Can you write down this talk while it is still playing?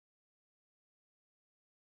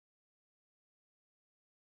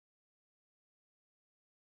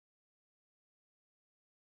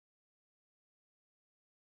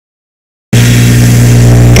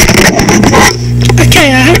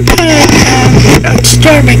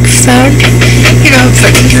start a microphone, for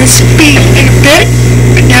the USB in a bit,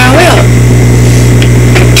 but now I will.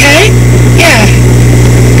 Okay? Yeah,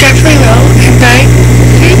 definitely will, and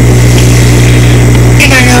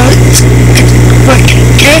I know it's working,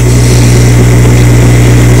 okay?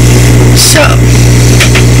 So,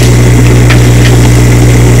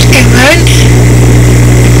 and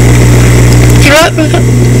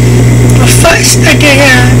well, first I did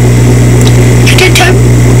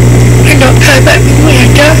I know how about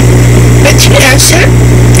Miranda, Richard Elser,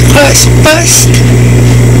 Horace Bust,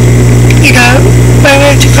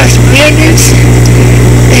 Miranda Cross Miranda's,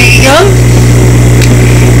 there you go.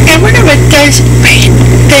 And whenever it does rain,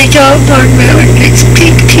 they go on Miranda's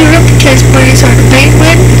peak tier because Miranda's on the main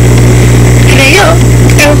one. And there you go.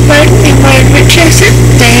 And when Rich has it,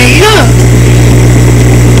 there you go.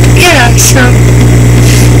 Yeah, so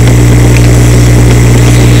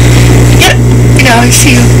I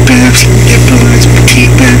see your boobs,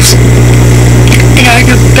 petite boobs,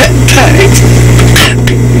 your butt pads.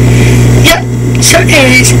 Yep, so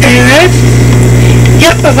anyways,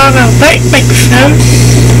 I'm on my right microphone,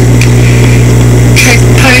 because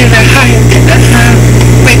probably they're higher than the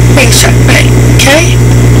bass right, okay?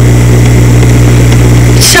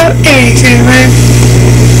 So anyways,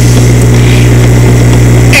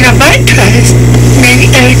 and I might try this maybe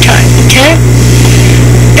every time, okay?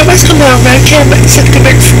 It was a little webcam, but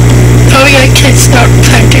oh yeah, kids not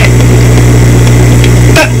plugged in.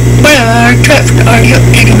 But whatever, I'll try it for the audio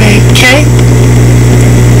anyway, okay?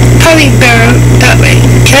 Probably better that way,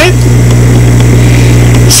 okay?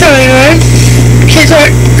 So anyway, here's what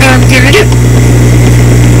I'm gonna do.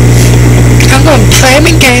 I'm gonna play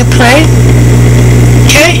my gameplay,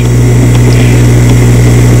 okay?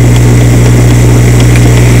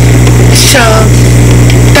 So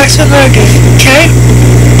that's what I'm gonna do, okay?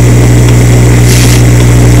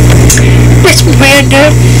 Miss Miranda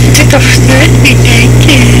took off the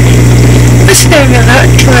naked. Let's never know that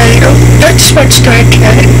until later. Not just one story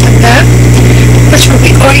tonight and that. Which will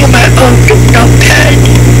be all my own notepad.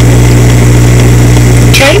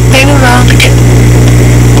 Okay, maybe wrong again.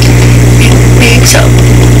 Maybe so.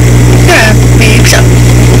 Yeah, maybe so.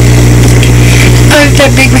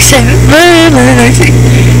 That made me say,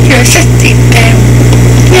 you're 16 now.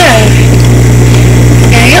 Yeah.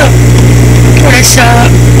 There you go. When I saw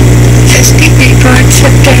 60 people and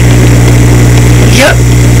said that, yep,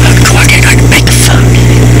 I'm recording on the microphone.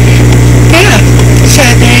 Yeah. So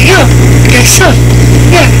there you go. Guess so.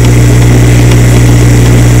 Yeah.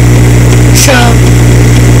 So,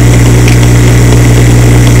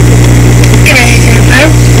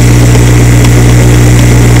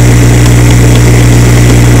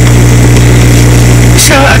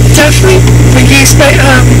 so I'm definitely going to use my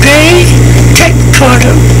gray tech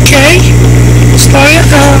photo, okay? Story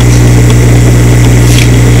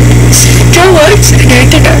still works and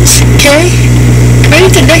everything else, okay? Maybe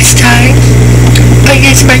the next time I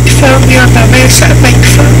use microphone beyond my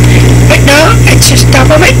microphone. But now it's just on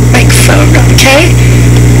my microphone, okay?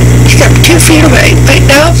 Because I'm 2 feet away. Right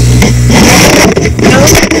now, no,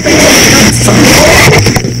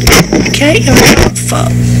 okay? I'm not fall.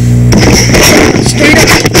 Straight up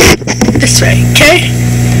this way, okay?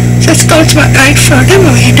 So let's go to my iPhone. I'm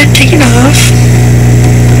going to take it off.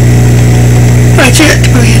 I did it.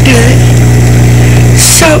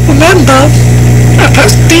 So remember, I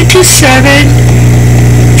post 327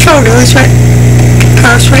 photos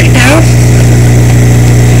right now.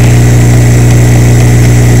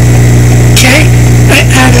 Okay, I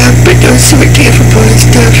add up, but those are different photos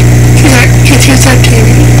stuff. Here's that TV.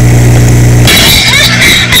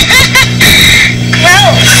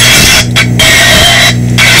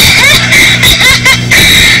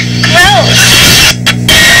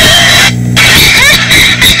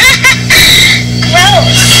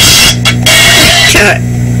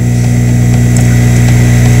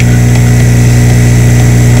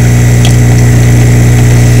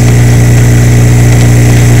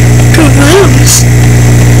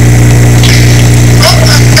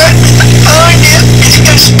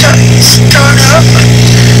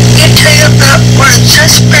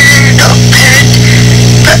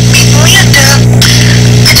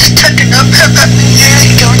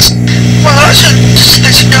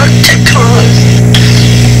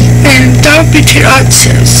 Between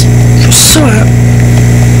answers, so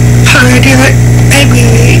how I do it,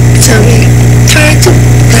 maybe some kinds of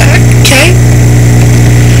that, okay?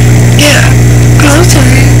 Yeah,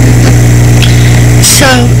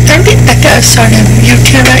 so I'm getting back to start on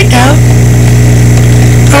YouTube right now.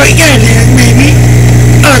 Or yeah, maybe.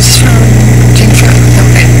 Oh, it's from Jennifer.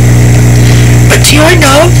 But do you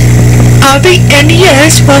know The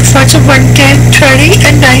NES was Version 1 game 20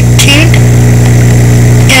 and 19,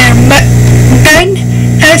 and Ben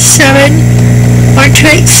S7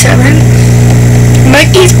 1287,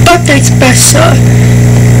 Mikey's Birthday Special,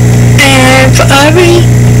 and for Ari,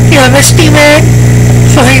 Misty Man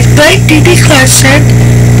for his Blake DD Classic.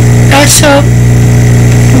 Also,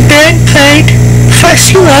 Ben played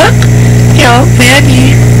Fresh You Up,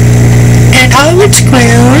 Randy, and Hollywood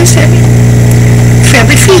Squares, and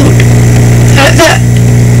Family Feud. That.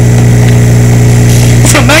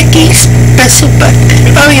 For Mikey's special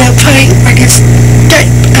birthday. Playing Mikey's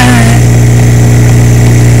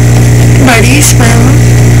Marty's Moon.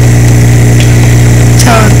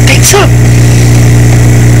 So, I think so.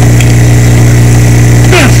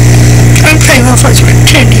 Yeah. I'm playing World War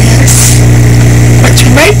 10 years. But you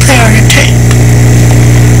might play on a tape.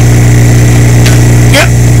 Yep.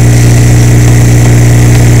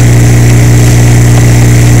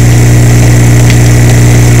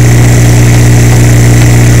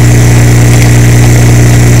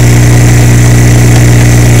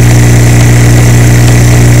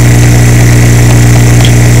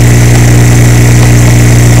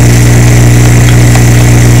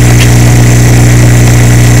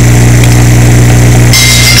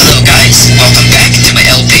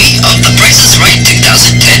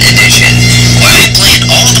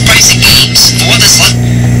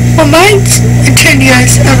 Well, mine's in 10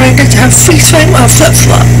 years, I'm going to have freeze frame or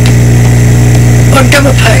flip-flop. Or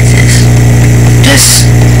double prizes. Just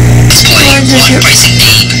playing one pricing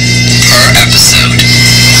game per episode.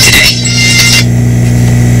 Today,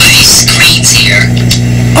 these screens here.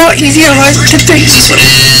 Oh, easier 1 to 3. This one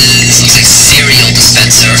is looks like cereal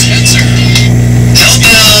dispenser. How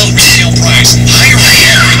about sale price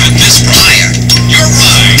higher than this prior? You're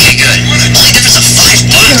right. Okay, good. Only difference of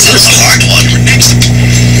 $5. That was a hard one. Next.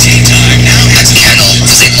 Tea time. Now that's kettle.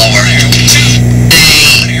 Was it lower?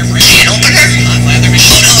 A can opener?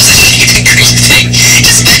 Oh no, it's a shaving cream thing.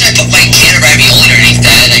 Just then I put my can of ravioli underneath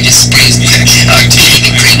that and I just sprayed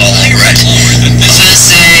shaving cream all over it. I'm gonna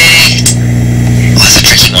say... Oh, that's a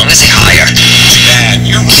tricky one. I'm gonna say higher. Bad.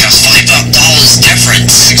 You're like a $5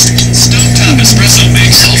 difference. Stovetop espresso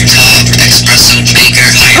maker. Stovetop espresso maker.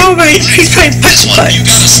 Higher. Oh, right. He's playing This one. You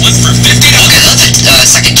got a slip for $50. Okay, that's a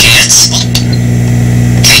second chance.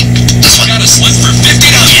 Okay, this one. Got a slip for $50.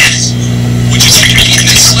 Yeah. Would you like to eat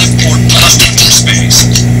this slip or plastic space?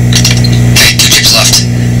 Okay, 2 chips left.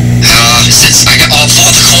 Since I got all 4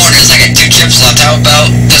 of the corners, I got 2 chips left. How about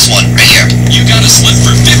this one right here? You got a slip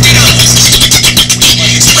for $50.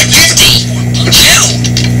 Slip 50. Chill.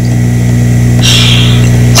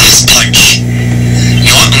 Last punch. You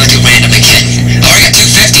know what? I'm gonna do random again. I already got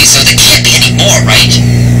 250, so there can't be any more, right?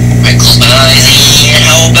 Right, close my eyes, and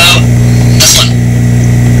how about this one?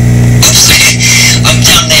 Oops, I'm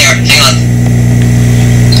down there. Hang on.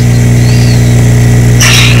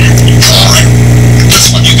 Come on. This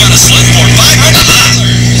one. You got a slip for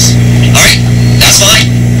 $500. Alright, that's fine.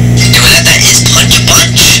 Doing that is Punch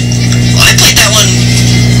Bunch. Well, I played that one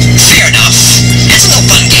fair enough. It's a little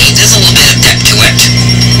fun game. There's a little bit of depth to it.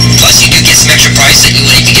 Plus, you do get some extra prize that you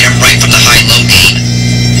wouldn't even get them right from the high-low game.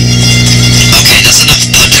 Okay, that's enough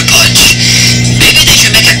Punch. Maybe they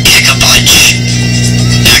should make a Kick-a-Punch.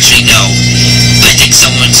 Actually, no. I think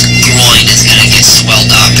someone's groin is gonna get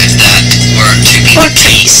swelled up if that were to be the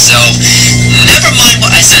case. So, never mind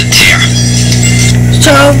what I said there.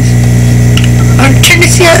 So, on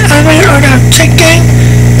Tennessee, I went on a check game,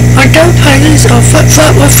 on double prizes, or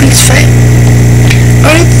flip-flop or freeze frame.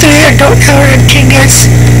 Only 3 I don't have in 10 years.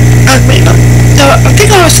 I mean, I think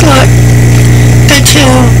I was like the 2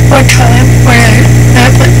 one time when I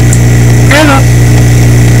but whatever.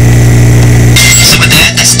 So with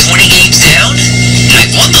that, that's 20 games down, and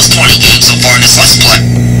I've won those 20 games so far in this Let's Play.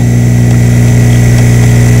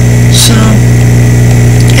 So,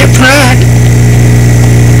 get Brad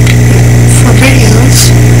for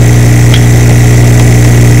videos.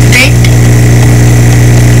 Date.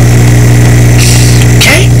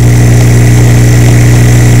 Okay.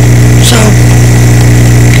 So,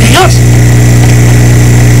 hang on.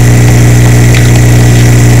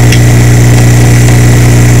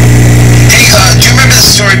 Hey, do you remember the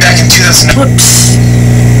story back in 2009? Whoops.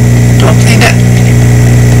 Don't play that.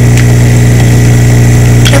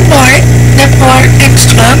 Network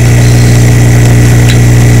Instagram.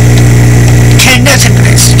 Okay, that's a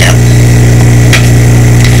good step.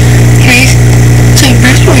 Okay, so you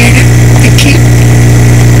must read it.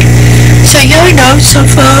 So you know so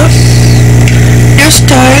far, your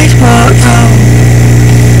stories were,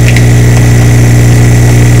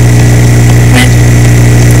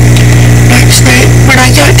 when I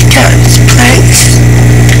got to Kevin's place,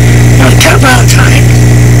 cat Valentine.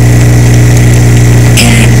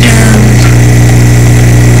 And,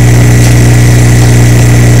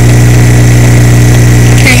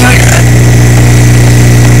 hang on.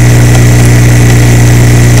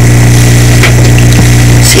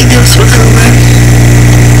 See those little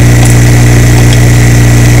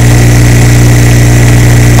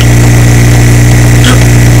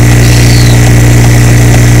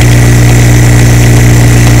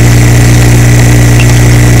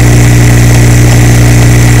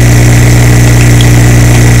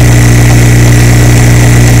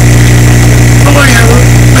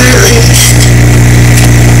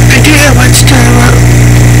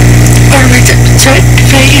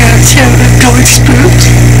going spooked.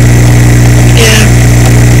 Yeah.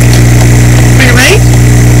 Anyway,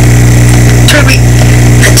 Toby,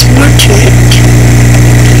 let's watch it.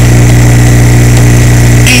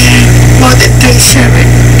 And more than 37.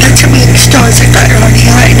 That's how many stars I got on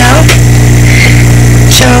here right now.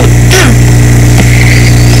 So,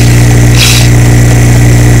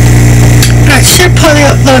 I should probably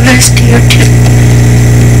upload this to YouTube.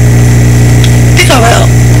 I think I will.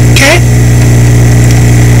 Okay?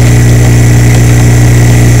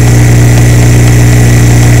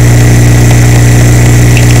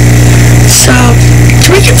 So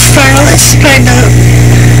we can finally explain the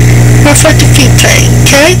Warfare Defeat thing,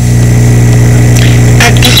 okay?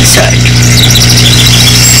 And you decide.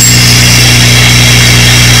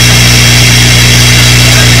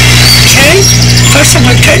 Okay? First I'm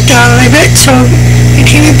gonna cut down a little bit so you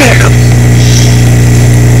can hear me better.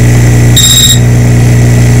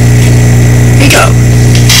 Here you go.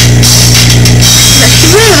 Let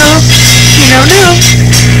you know. You don't know.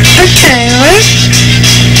 Okay, alright?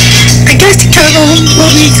 I guess the title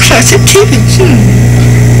will be Classic TV.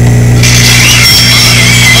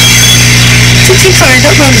 Since you find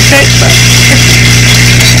out on the bed, but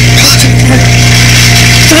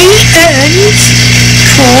 3 ends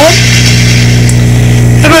for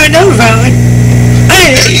about another round.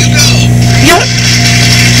 A. Yup.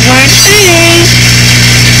 1A.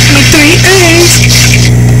 With 3 A's.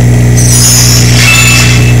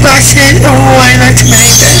 That's it. Oh, I like to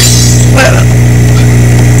make that. Well.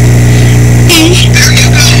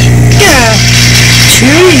 Yeah,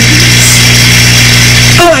 trees.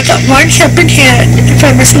 Oh, I got one helping hand if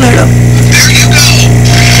I miss little.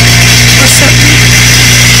 Or something.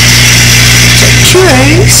 So 2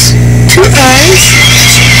 A's, 2 I's,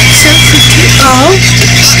 750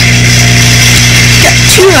 Got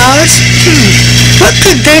 2 R's. What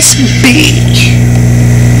could this be?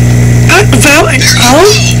 About an O?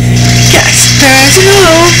 Yes, there's an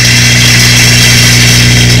O.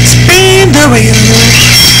 Spin the wheel.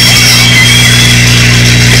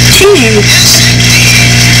 Tubes.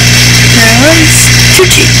 There's 2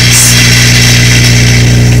 tubes.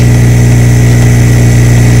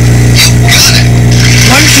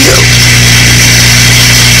 One tube.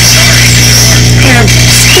 And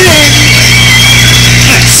spin.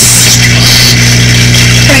 Yes.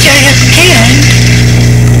 I got a hand.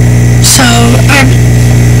 So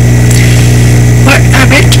what I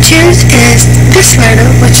meant to choose is this letter,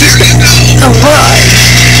 which is a Y.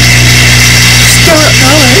 Still don't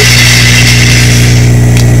know it.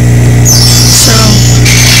 So,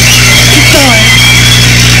 keep going.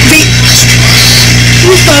 V.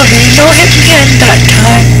 Who's Bobby? No hit hand that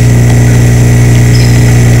time.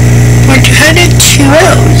 We're headed 2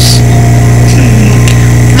 L's.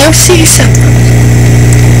 Lucy something.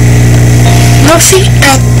 Lucy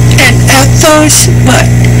and Ethel's what?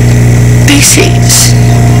 BC's.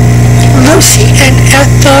 Lucy and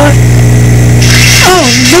Ethel. Oh,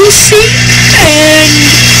 Lucy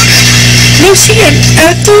and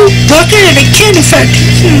Ethel working in a candy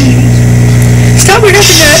factory. Stop it up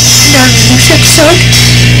in that next episode.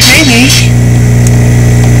 Maybe.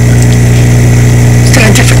 It's got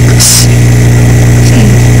a different Lucy.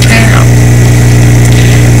 I don't know.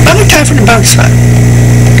 One more time for the Bugs Fun.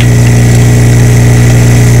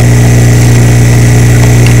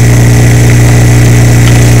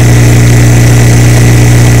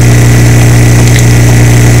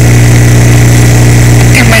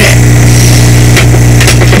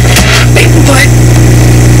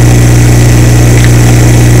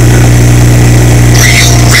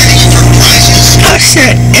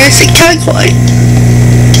 It's a calculate.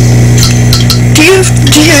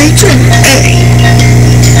 DFGH and A.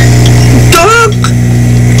 Dog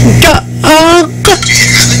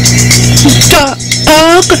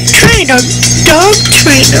trainer. Dog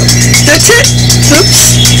trainer. That's it. Oops.